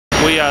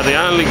We are the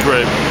only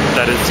group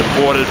that is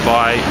supported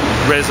by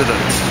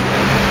residents.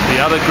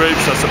 The other groups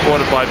are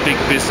supported by big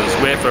business.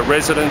 We're for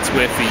residents,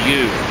 we're for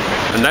you.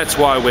 And that's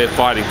why we're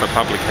fighting for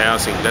public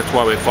housing. That's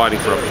why we're fighting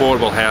for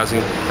affordable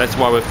housing. That's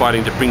why we're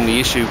fighting to bring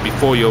the issue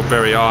before your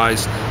very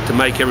eyes, to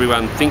make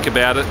everyone think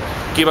about it,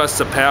 give us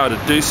the power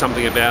to do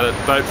something about it.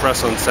 Vote for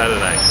us on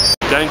Saturday.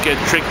 Don't get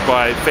tricked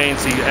by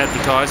fancy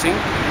advertising.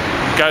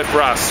 Go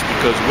for us,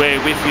 because we're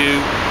with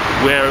you.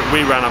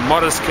 We run a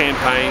modest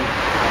campaign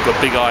for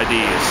big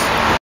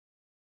ideas.